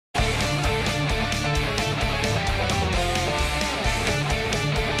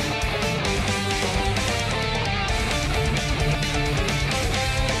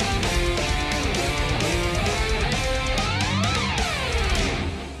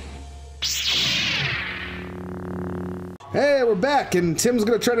Hey, we're back, and Tim's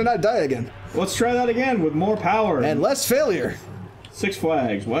gonna try to not die again. Let's try that again with more power. And less failure. Six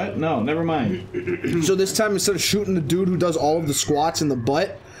Flags. What? No, never mind. So this time, instead of shooting the dude who does all of the squats in the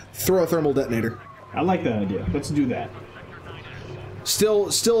butt, throw a thermal detonator. I like that idea. Let's do that.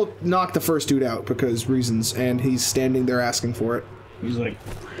 Still knock the first dude out because reasons, and he's standing there asking for it. He's like,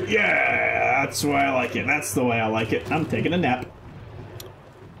 yeah, that's the way I like it. That's the way I like it. I'm taking a nap.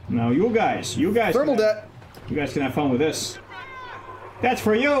 Now you guys. Thermal det. You guys can have fun with this. That's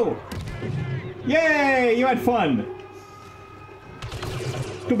for you! Yay! You had fun!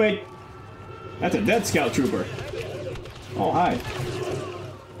 Too bad. That's a dead scout trooper. Oh, hi.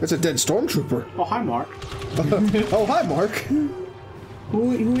 That's a dead stormtrooper. Oh, hi, Mark. Oh, hi, Mark.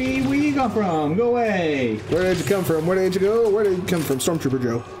 Where you come from? Go away! Where did you come from? Where did you go? Where did you come from, Stormtrooper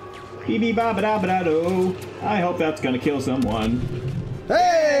Joe? Bee-bee-ba-ba-da-ba-da-do. I hope that's gonna kill someone.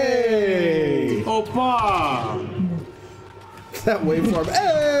 Hey! Opa! That waveform.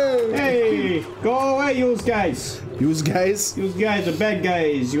 Hey! Hey! Go away, you guys! You guys? You guys are bad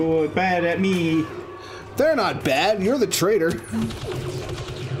guys. You're bad at me. They're not bad. You're the traitor.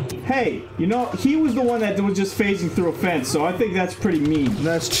 Hey, you know, he was the one that was just phasing through a fence, so I think that's pretty mean.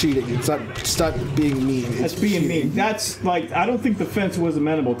 That's cheating. It's not being mean. That's being mean. That's like, I don't think the fence was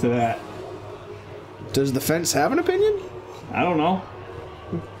amenable to that. Does the fence have an opinion? I don't know.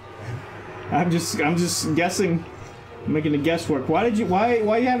 I'm just guessing. I'm making a guesswork. Why are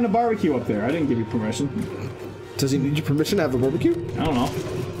you having a barbecue up there? I didn't give you permission. Does he need your permission to have a barbecue? I don't know.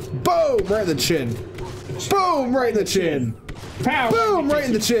 Boom! Right in the chin. Boom! Right in the chin. Pow! Boom! Right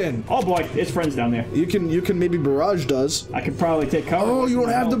in the chin. Oh boy, it's friends down there. You can maybe barrage does. I could probably take cover. Oh, you don't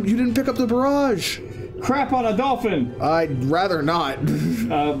have the. You didn't pick up the barrage. Crap on a dolphin. I'd rather not.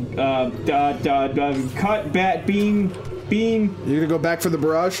 Cut, bat, beam. You're gonna go back for the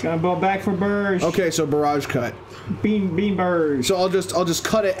barrage? Gonna go back for barrage. Okay, so barrage cut. Beam barrage. So I'll just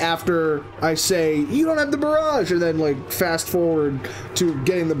cut it after I say you don't have the barrage, and then like fast forward to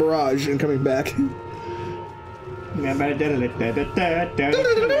getting the barrage and coming back.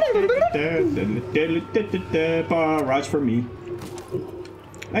 Barrage for me.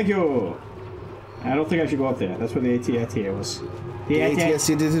 Thank you. I don't think I should go up there. That's where the AT-AT was. The AT-AT.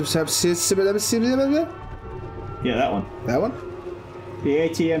 Yeah, that one. That one? The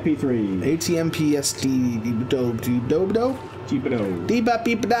ATMP3. ATMPSD dope dope dope. Jeepido.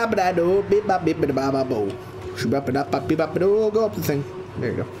 Go up the thing.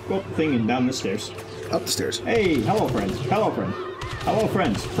 There you go. Go up the thing and down the stairs. Up the stairs. Hey, hello friends. Hello friend. Hello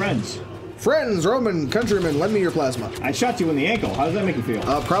friends. Friends, Roman countrymen, lend me your plasma. I shot you in the ankle. How does that make you feel?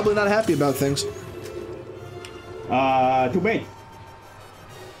 Probably not happy about things. Too bad.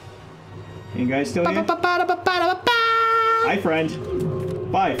 You guys still here? Hi, friend.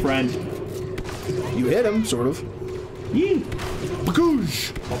 Bye, friend. You hit him, sort of. Yee.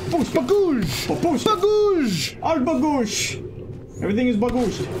 Bagoosh! Bagoosh! Bagoosh! Bagoosh! All bagoosh! Everything is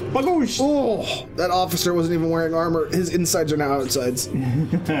bagoosh. Bagoosh! Oh, that officer wasn't even wearing armor. His insides are now outsides.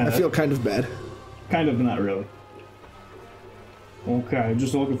 I feel kind of bad. Kind of, not really. Okay,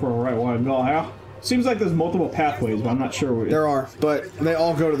 just looking for a right way to go here. Seems like there's multiple pathways, but I'm not sure. There are, but they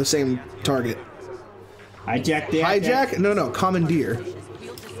all go to the same target. Hijack the hijack? No, commandeer.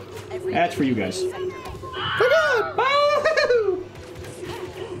 That's for you guys.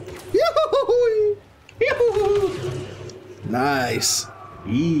 Nice.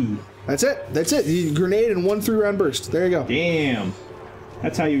 Eee. That's it. That's it. You grenade and 1 3-round burst. There you go. Damn.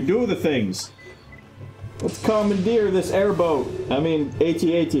 That's how you do the things. Let's commandeer this airboat. I mean,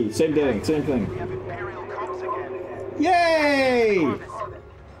 AT-AT. Same thing. Same thing. Yay!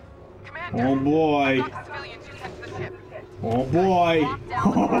 Oh boy. Oh boy.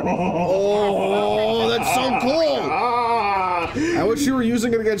 Oh, that's so cool. I wish you were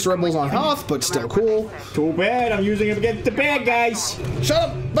using it against rebels on Hoth, but still cool. Too bad I'm using it against the bad guys. Shut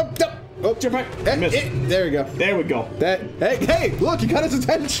up. Oh, there we go. There we go. Hey, look, you got his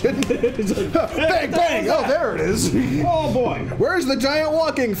attention. Bang, bang. Oh, there it is. Oh, boy. Where's the giant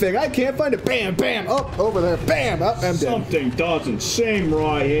walking thing? I can't find it. Bam, bam. Oh, over there. Bam. Oh, I'm dead. Something doesn't seem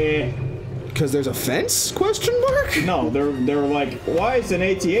right here. Because there's a fence? Question mark? No, they're like, why is an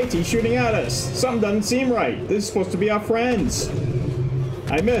AT-AT shooting at us? Something doesn't seem right. This is supposed to be our friends.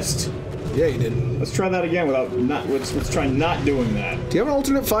 I missed. Yeah, you did. Let's try that again without let's try not doing that. Do you have an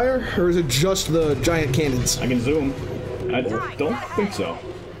alternate fire, or is it just the giant cannons? I can zoom. I don't think so.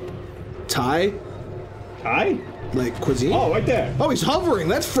 Thai? Thai? Like cuisine? Oh, right there. Oh, he's hovering.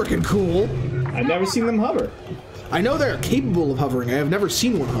 That's freaking cool. I've never seen them hover. I know they're capable of hovering. I have never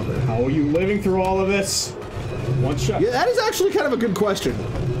seen one hover. How are you living through all of this? One shot. Yeah, that is actually kind of a good question.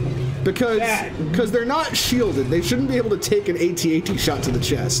 Because they're not shielded. They shouldn't be able to take an AT-AT shot to the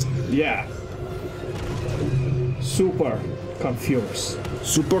chest. Yeah. Super confused.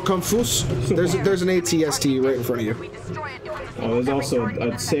 Super confused? There's an AT-ST right in front of you. Oh, there's also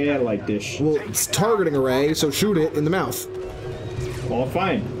a satellite dish. Well, it's targeting array, so shoot it in the mouth. Well,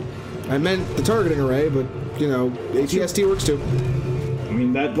 fine. I meant the targeting array, but, you know, AT-ST works too. I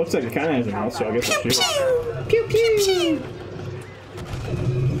mean, that looks like it kind of has a mouth, so I guess I'll shoot. Pew, pew, pew.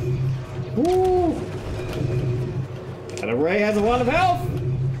 Woo! That array has a lot of health!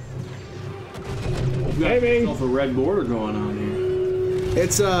 Maybe. Got a red border going on here.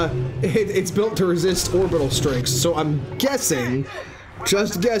 It's built to resist orbital strikes, so I'm guessing,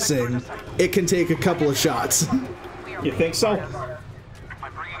 just guessing, it can take a couple of shots. You think so?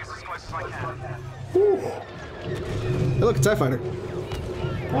 Whew. Hey, look, it's TIE Fighter.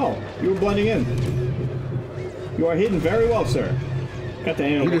 Oh, you were blending in. You are hidden very well, sir. Got the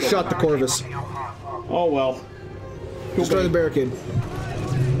handle. You just shot the Corvus. Oh well. Destroy the barricade.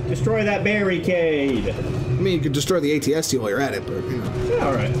 Destroy that barricade. I mean, you could destroy the AT-ST while you're at it, but, you know. Yeah,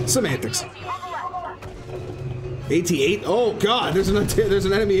 alright. Semantics. AT-8? Oh, God, there's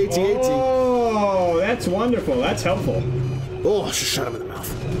an enemy AT-AT. Oh, that's wonderful. That's helpful. Oh, I just shot him in the mouth.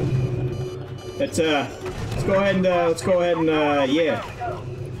 Let's go ahead and, yeah.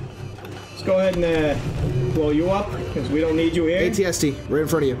 Let's go ahead and, blow you up, because we don't need you here. AT-ST, right in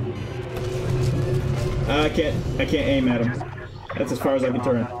front of you. I can't aim at him. That's as far as I can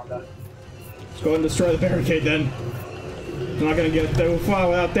turn. Let's go ahead and destroy the barricade then. I'm not gonna get too far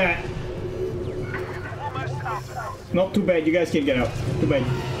without that. Nope, too bad. You guys can't get out. Too bad.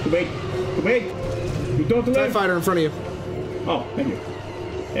 Too bad. Too bad. You don't TIE live. Fighter in front of you. Oh, thank you.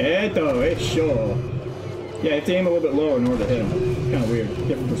 Sure. Yeah, you have to aim a little bit lower in order to hit him. Kind of weird.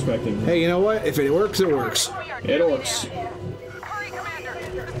 Different perspective. Hey, you know what? If it works, it works. It works. Too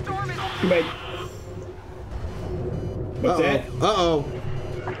bad. What's that? Uh-oh.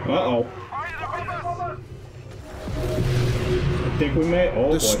 Uh-oh. I think we may. Oh,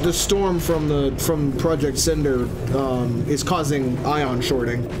 boy. The storm from Project Cinder is causing ion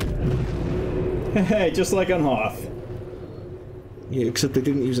shorting. Hey, just like on Hoth. Yeah, except they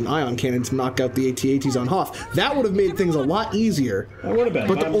didn't use an ion cannon to knock out the AT-ATs on Hoth. That would have made things a lot easier. That would have been.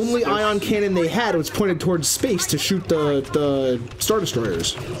 But the only ion cannon they had was pointed towards space to shoot the Star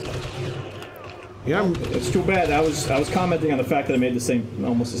Destroyers. Yeah, it's too bad. I was commenting on the fact that it made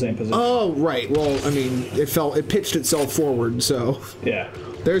almost the same position. Oh, right. Well, I mean, it pitched itself forward, so yeah.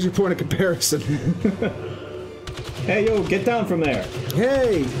 There's your point of comparison. Hey, yo, get down from there.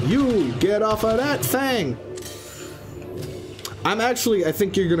 Hey, you, get off of that thing. I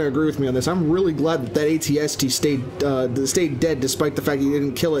think you're gonna agree with me on this. I'm really glad that AT-ST stayed dead, despite the fact you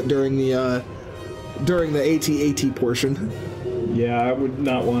didn't kill it during the AT-AT portion. Yeah, I would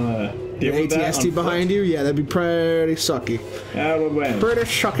not want to deal with that. AT-ST behind you? Yeah, that'd be pretty sucky. I would win. Pretty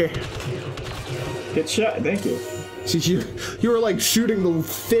sucky. Get shot. Thank you. See, you were like shooting the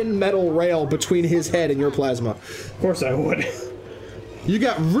thin metal rail between his head and your plasma. Of course I would. You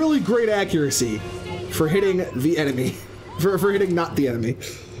got really great accuracy for hitting the enemy. For hitting not the enemy.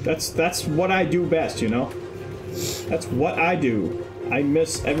 That's what I do best, you know? That's what I do. I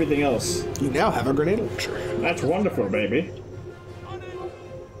miss everything else. You now have a grenade launcher. That's wonderful, baby.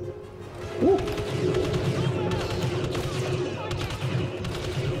 Woo.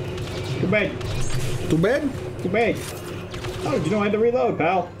 Too bad. Too bad? Too bad. Oh, did you know I had to reload,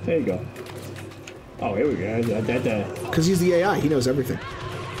 pal? There you go. Oh, here we go. Because he's the AI, he knows everything.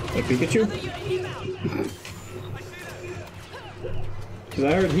 Like Pikachu? Because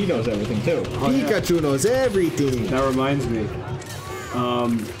I heard he knows everything too. Oh, Pikachu knows everything. That reminds me.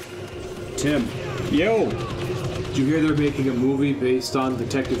 Tim. Yo! Did you hear they're making a movie based on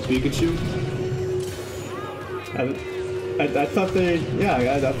Detective Pikachu? I thought they... Yeah,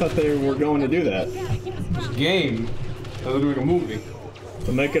 I thought they were going to do that. Game? They're doing a movie.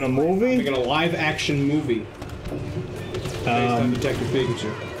 They're making a movie? Making a live-action movie. Based on Detective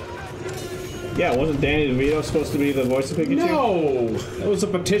Pikachu. Yeah, wasn't Danny DeVito supposed to be the voice of Pikachu? No! That was a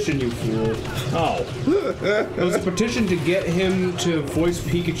petition, you fool. Oh. It was a petition to get him to voice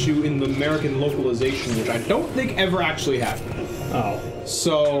Pikachu in the American localization, which I don't think ever actually happened. Oh.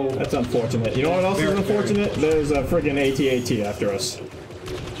 So... That's unfortunate. You know what else is unfortunate? There's a friggin' AT-AT after us.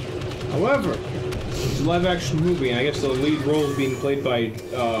 However, it's a live-action movie, and I guess the lead role is being played by,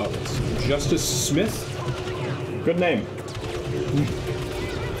 Justice Smith? Good name.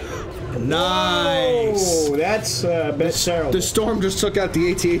 Nice! Oh, that's a bit terrible. The storm just took out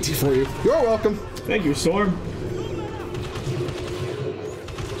the AT-AT for you. You're welcome. Thank you, Storm.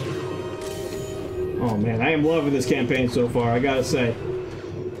 Oh man, I am loving this campaign so far, I gotta say.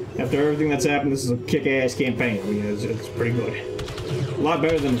 After everything that's happened, this is a kick-ass campaign. I mean, it's pretty good. A lot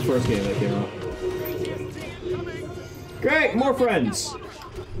better than the first game that came out. Great! More friends!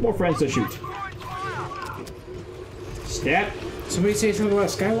 More friends to shoot. Stat. Somebody say something about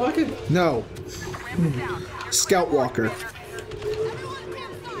Skywalker? No. Scout Walker.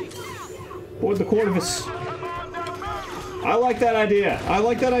 Board the Corvus. I like that idea. I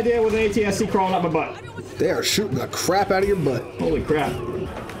like that idea with an ATSC crawling up my butt. They are shooting the crap out of your butt. Holy crap.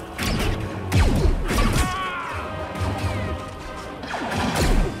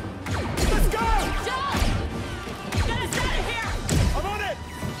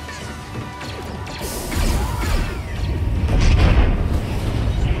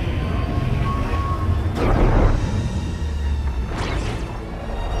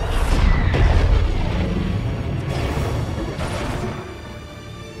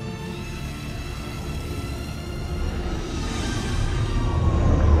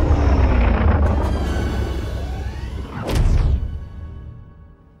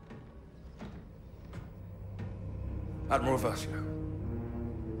 Admiral Versio.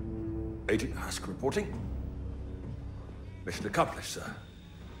 Agent Hask reporting. Mission accomplished, sir.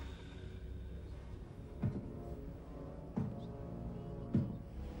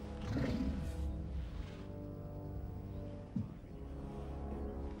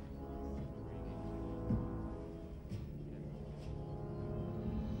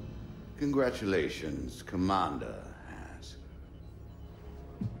 Congratulations, Commander Hask.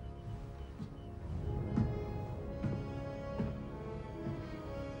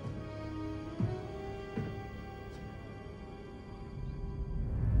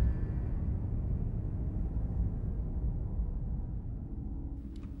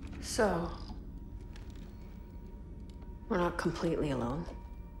 So, we're not completely alone.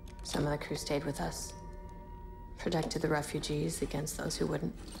 Some of the crew stayed with us, protected the refugees against those who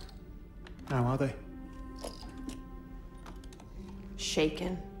wouldn't. How are they?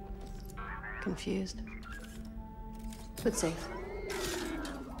 Shaken, confused, but safe.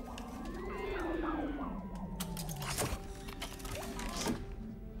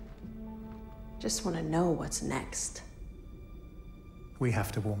 Just want to know what's next. We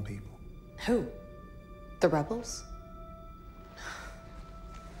have to warn people. Who? The rebels?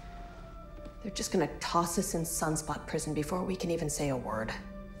 They're just gonna toss us in Sunspot prison before we can even say a word.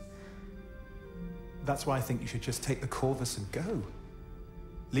 That's why I think you should just take the Corvus and go.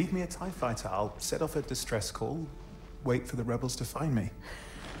 Leave me a TIE fighter. I'll set off a distress call, wait for the rebels to find me.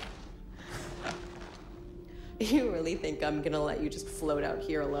 You really think I'm gonna let you just float out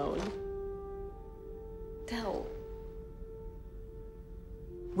here alone? Del.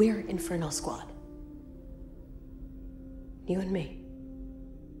 We're Inferno Squad. You and me.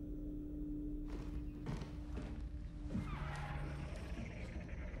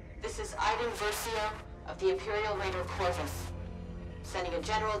 This is Versio of the Imperial Raider Corvus, sending a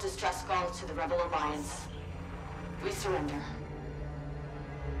general distress call to the Rebel Alliance. We surrender.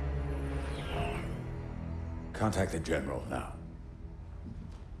 Contact the General now.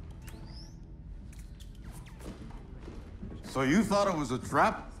 So you thought it was a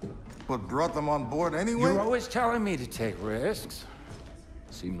trap, but brought them on board anyway? You're always telling me to take risks.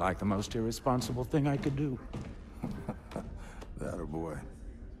 Seemed like the most irresponsible thing I could do. That a boy.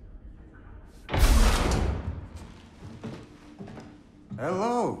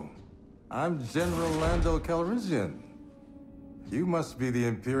 Hello. I'm General Lando Calrissian. You must be the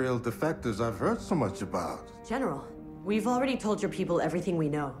Imperial defectors I've heard so much about. General, we've already told your people everything we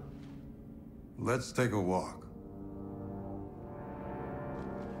know. Let's take a walk.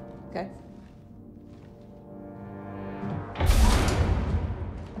 Okay.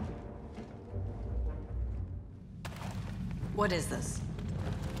 What is this?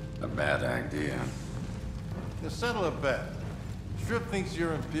 A bad idea. Now settle a bet. Strip thinks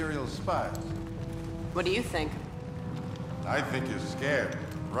you're Imperial spies. What do you think? I think you're scared,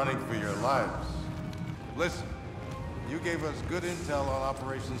 running for your lives. Listen, you gave us good intel on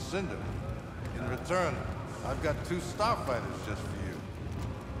Operation Cinder. In return, I've got 2 starfighters just for you.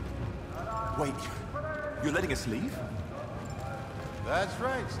 Wait, you're letting us leave? That's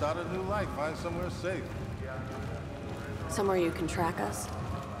right. Start a new life. Find somewhere safe. Somewhere you can track us?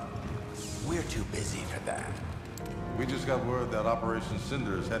 We're too busy for that. We just got word that Operation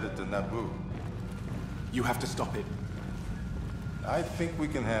Cinder is headed to Naboo. You have to stop it. I think we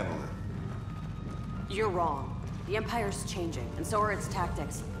can handle it. You're wrong. The Empire's changing, and so are its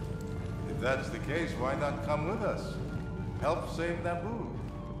tactics. If that's the case, why not come with us? Help save Naboo.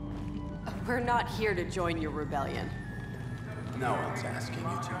 We're not here to join your rebellion. No one's asking you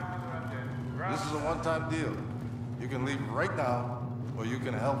to. This is a one-time deal. You can leave right now, or you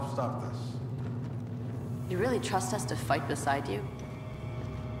can help stop this. You really trust us to fight beside you?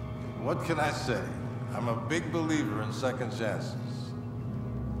 What can I say? I'm a big believer in second chances.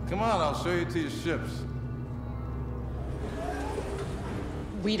 Come on, I'll show you to your ships.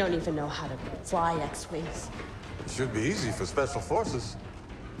 We don't even know how to fly X-Wings. It should be easy for special forces.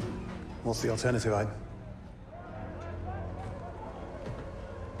 What's the alternative, Ide?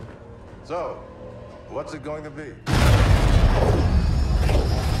 So, what's it going to be?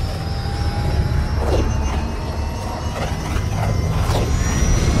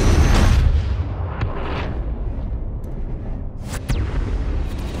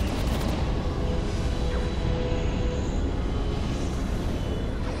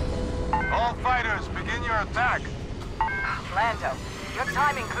 All fighters, begin your attack. Lando, your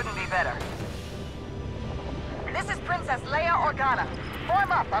timing couldn't be better. This is Princess Leia Organa.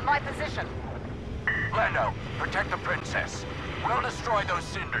 Form up on my position. Lando, protect the princess. We'll destroy those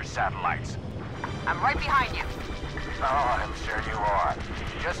Cinder satellites. I'm right behind you. Oh, I'm sure you are.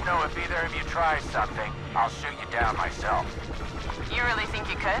 Just know if either of you tries something, I'll shoot you down myself. You really think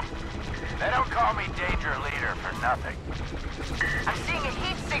you could? They don't call me Danger Leader for nothing. I'm seeing a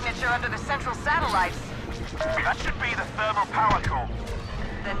heat signature under the central satellites. That should be the thermal power core.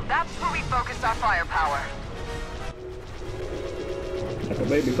 Then that's where we focus our firepower. Like a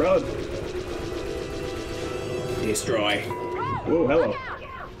baby proud. Destroy. Whoa, hello.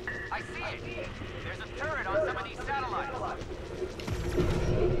 I see it. There's a turret on some of these satellites.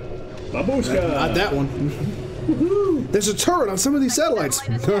 Babushka! Not that one. There's a turret on some of these satellites.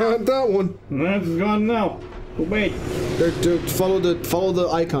 Not that one. That's gone now. Oh, wait. Follow the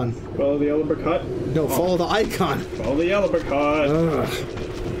icon. Follow the yellow brick hut? No, follow the icon. Follow the yellow brick hut.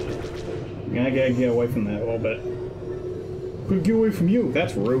 I gotta get away from that a little bit. Could get away from you.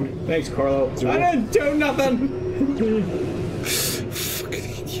 That's rude. Thanks, Carlo. I didn't do nothing.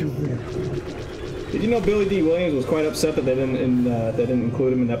 Fucking you. Did you know Billy D. Williams was quite upset that they didn't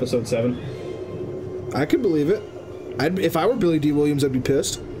include him in episode 7? I could believe it. If I were Billy D. Williams, I'd be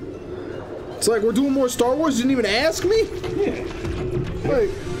pissed. It's like, we're doing more Star Wars, you didn't even ask me? Yeah. Like,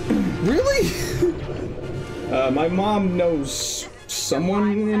 really? My mom knows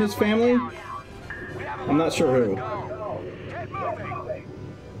someone in his family. I'm not sure who.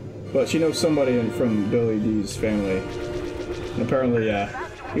 But she knows somebody from Billy D's family. And apparently,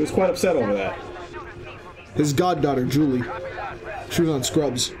 he was quite upset over that. His goddaughter, Julie. She was on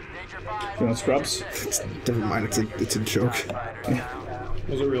Scrubs. She was on Scrubs? Never mind, it's a joke.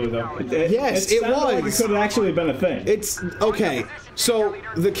 Was it really, though? Yes, it was. Like it could have actually been a thing. It's okay. So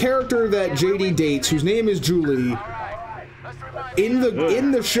the character that JD dates, whose name is Julie, in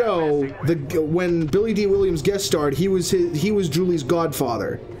the show, when Billy D. Williams guest starred, he was Julie's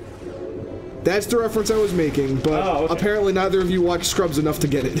godfather. That's the reference I was making, but apparently neither of you watched Scrubs enough to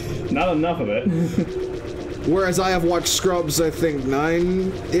get it. Not enough of it. Whereas I have watched Scrubs, I think,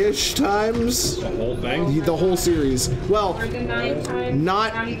 9-ish times. The whole thing? The whole series. Well,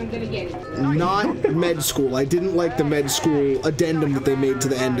 not med school. I didn't like the med school addendum that they made to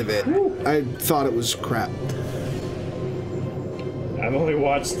the end of it. I thought it was crap. I've only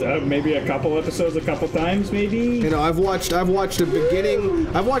watched maybe a couple episodes a couple times, maybe. You know, I've watched a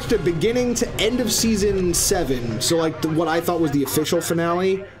beginning to end of season 7. So like what I thought was the official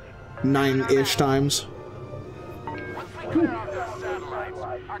finale, 9-ish times.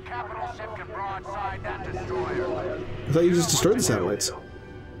 Our capital ship can broadside that destroyer. I thought you just destroyed the satellites.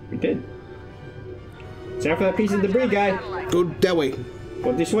 We did. Sorry for that piece of debris, guy. Go that way.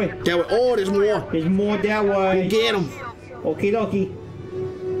 Go this way. That way. Oh, there's more. There's more that way. Go get them. Okie dokie.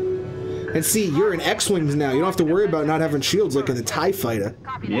 And see, you're in X-Wings now. You don't have to worry about not having shields like in the TIE Fighter.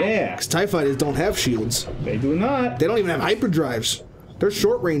 Yeah. Because TIE Fighters don't have shields. They do not. They don't even have hyperdrives. They're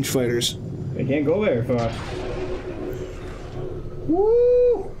short-range fighters. They can't go very far.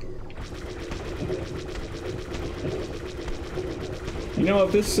 Woo! You know,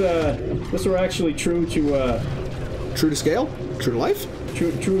 if this were actually true to true to scale, true to life,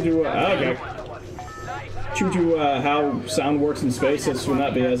 true to okay. True to how sound works in space, this would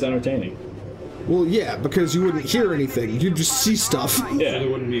not be as entertaining. Well, yeah, because you wouldn't hear anything. You'd just see stuff. Yeah. So there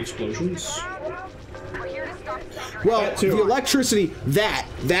wouldn't be explosions? Well, the electricity, that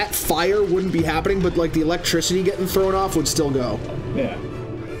fire wouldn't be happening, but like the electricity getting thrown off would still go. Yeah.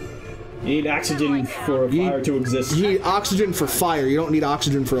 You need oxygen for fire to exist. You need oxygen for fire. You don't need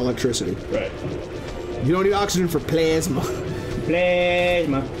oxygen for electricity. Right. You don't need oxygen for plasma.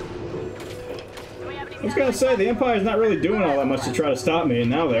 Plasma. I was gonna say, the Empire's not really doing all that much to try to stop me, and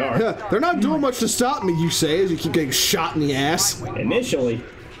now they are. Yeah, they're not doing much to stop me, you say, as you keep getting shot in the ass. Initially.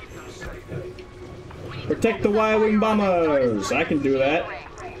 Protect the Y-wing bombers. I can do that.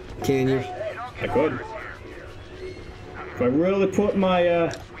 Can you? I could. If I really put my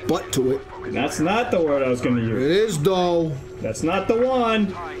butt to it. That's not the word I was going to use. It is though. That's not the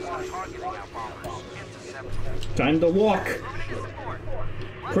one. Time to walk.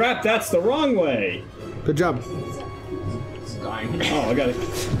 Crap, that's the wrong way. Good job. Oh, I gotta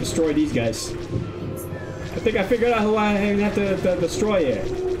destroy these guys. I think I figured out who I have to destroy here.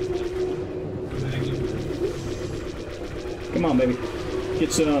 Come on, baby.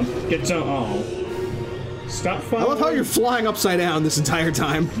 Get some. Oh. Stop firing. I love how you're flying upside down this entire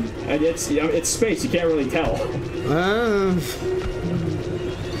time. It's space, you can't really tell.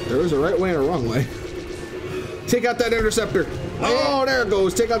 There is a right way and a wrong way. Take out that interceptor. Oh, there it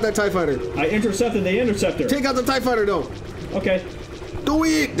goes. Take out that TIE fighter. I intercepted the interceptor. Take out the TIE fighter, though. Okay. Do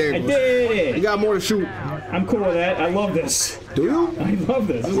it. There I did it. You got more to shoot. I'm cool with that. I love this. Do you? I love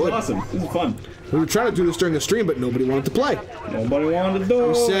this. This is awesome. This is fun. We were trying to do this during the stream, but nobody wanted to play. Nobody wanted to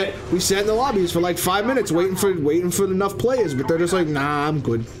do it. We sat in the lobbies for like 5 minutes waiting for enough players, but they're just like, nah, I'm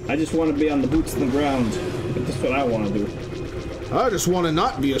good. I just want to be on the boots on the ground. That's what I want to do. I just want to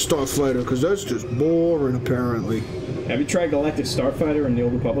not be a starfighter, because that's just boring, apparently. Have you tried Galactic Starfighter in the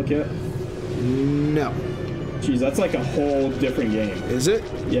Old Republic yet? No. Jeez, that's like a whole different game. Is it?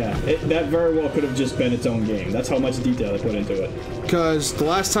 Yeah, that very well could have just been its own game. That's how much detail they put into it. Because the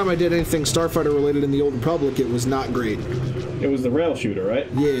last time I did anything Starfighter related in the Old Republic, it was not great. It was the rail shooter, right?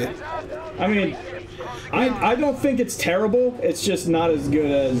 Yeah. I mean, I don't think it's terrible. It's just not as good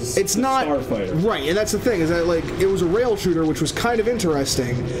as Starfighter. Right, and that's the thing, is that, like, it was a rail shooter, which was kind of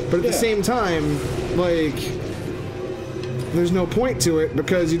interesting, but at the same time, like, there's no point to it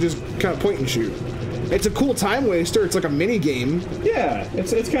because you just kind of point and shoot. It's a cool time waster. It's like a mini game. Yeah,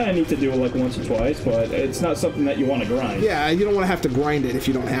 it's kind of neat to do like once or twice, but it's not something that you want to grind. Yeah, you don't want to have to grind it if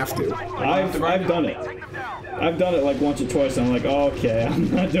you don't have to. I've done it. I've done it like once or twice, and I'm like, oh, okay, I'm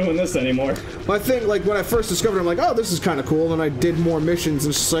not doing this anymore. Well, I think like when I first discovered it, I'm like, oh, this is kind of cool, and I did more missions,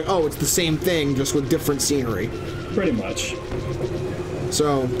 and it's just like, oh, it's the same thing, just with different scenery. Pretty much.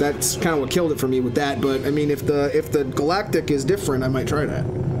 So that's kind of what killed it for me with that. But I mean, if the Galactic is different, I might try that.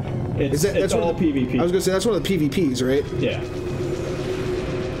 It's all PvP. I was gonna say that's one of the PvPs, right? Yeah.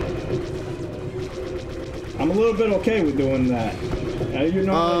 I'm a little bit okay with doing that. You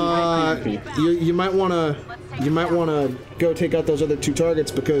know, you might wanna go take out those other two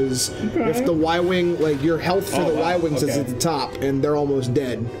targets because if the Y-wing, like your health for the Y-wings is at the top and they're almost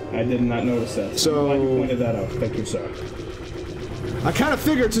dead. I did not notice that. So I'm glad you pointed that out. Thank you, sir. I kind of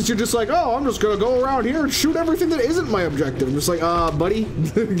figured since you're just like, oh, I'm just gonna go around here and shoot everything that isn't my objective. I'm just like, buddy.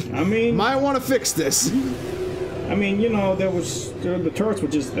 I mean, might want to fix this. I mean, you know, the turrets were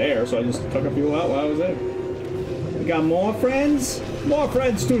just there, so I just took a few out while I was there. We got more friends? More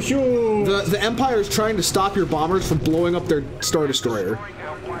friends to shoot! The Empire is trying to stop your bombers from blowing up their Star Destroyer.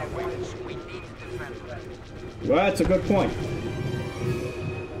 Well, that's a good point.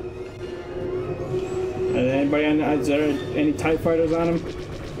 Anybody is there any TIE fighters on them?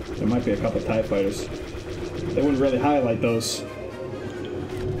 There might be a couple TIE fighters. They wouldn't really highlight those.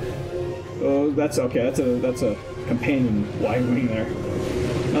 Oh, that's okay. That's a companion Y-wing there.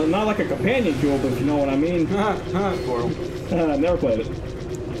 No, not like a companion fuel, but if you know what I mean. Never played it.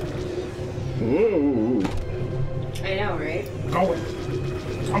 Ooh. I know, right?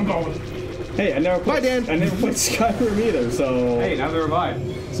 I'm going. Hey, I never played Skyrim either, so. Hey, now they're revived.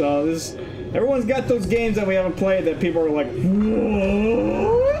 So this. Everyone's got those games that we haven't played that people are like,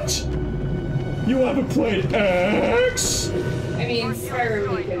 what? You haven't played X? I mean,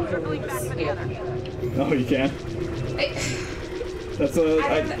 Skyrim we can totally skip. Oh, you can?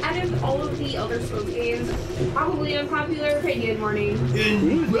 Out of all of the other Souls games, probably unpopular opinion warning.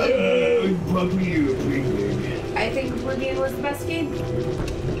 I think Oblivion was the best game.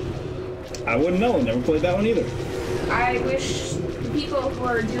 I wouldn't know. Never played that one either. I wish people who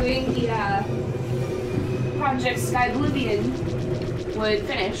are doing the Project Sky Oblivion would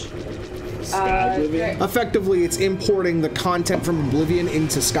finish. Effectively, it's importing the content from Oblivion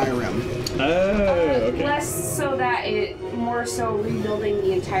into Skyrim. Oh, okay. Less so that more so rebuilding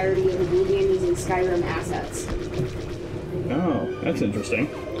the entirety of Oblivion using Skyrim assets. Oh, that's interesting.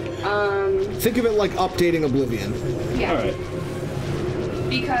 Think of it like updating Oblivion. Yeah. Alright.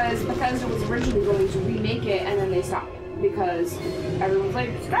 Because Bethesda was originally going to remake it, and then they stopped. Because everyone's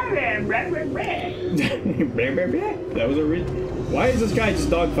like, Skyrim, blah, blah, blah. That was a Why is this guy just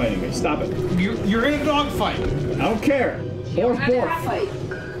dogfighting me? Stop it. You're in a dogfight. I don't care. Borf,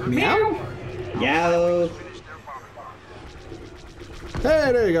 borf. Meow. Meow.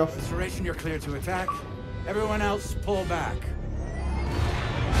 Hey, there you go. Restoration, you're clear to attack. Everyone else, pull back.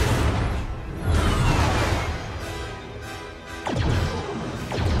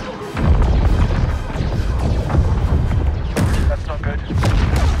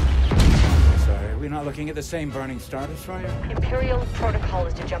 looking at the same burning Star Destroyer? Imperial protocol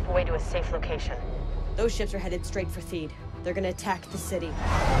is to jump away to a safe location. Those ships are headed straight for Theed. They're gonna attack the city.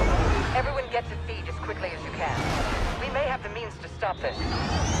 Everyone get to Theed as quickly as you can. We may have the means to stop this.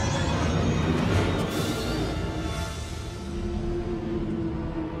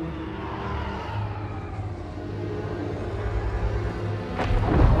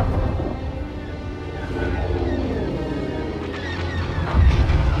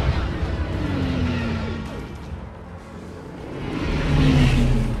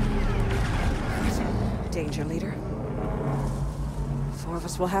 Danger, leader. 4 of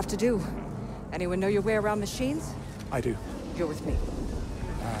us will have to do. Anyone know your way around machines? I do. You're with me.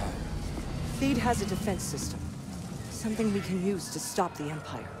 Theed has a defense system. Something we can use to stop the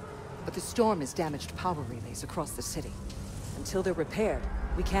Empire. But the storm has damaged power relays across the city. Until they're repaired,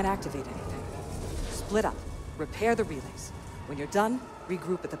 we can't activate anything. Split up. Repair the relays. When you're done,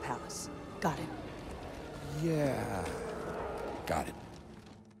 regroup at the palace. Got it? Yeah. Got it.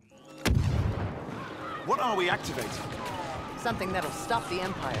 What are we activating? Something that'll stop the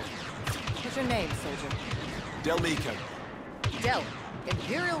Empire. What's your name, soldier? Del Meeko. Del,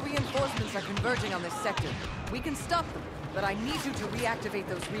 Imperial reinforcements are converging on this sector. We can stop them, but I need you to reactivate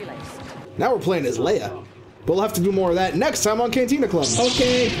those relays. Now we're playing as Leia. But we'll have to do more of that next time on Cantina Club.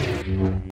 Okay.